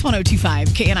1025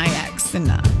 KNIX. And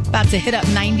about to hit up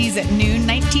 90s at noon,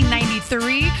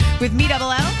 1993 with me,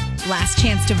 Double L. Last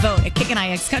chance to vote at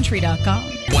KNIXCountry.com.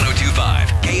 1025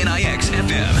 KNIX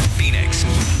FM, Phoenix.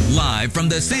 Live from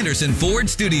the Sanderson Ford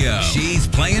studio. She's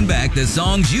playing back the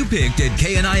songs you picked at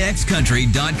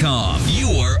KNIXCountry.com.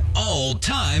 Your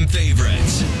all-time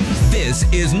favorites. This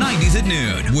is 90s at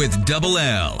noon with Double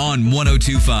L on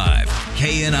 1025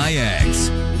 KNIX.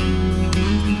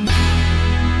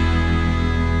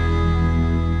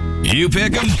 You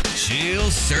pick 'em, she'll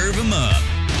serve 'em up.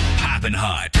 Poppin'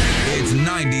 hot. It's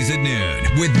 90s at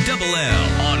noon with Double L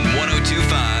on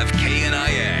 1025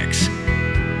 KNIX.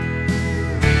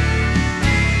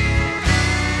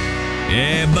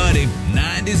 Yeah, buddy.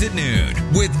 90s at noon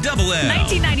with Double L.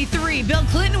 1993, Bill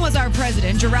Clinton was our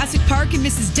president. Jurassic Park and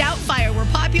Mrs. Doubtfire were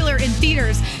popular in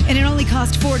theaters, and it only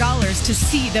cost $4 to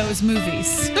see those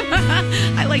movies.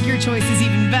 I like your choices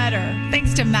even better.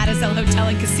 Thanks to Mademoiselle Hotel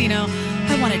and Casino,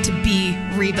 I want it to be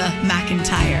Reba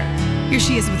McEntire. Here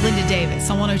she is with Linda Davis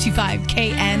on 1025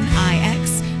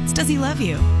 KNIX. It's Does He Love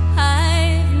You?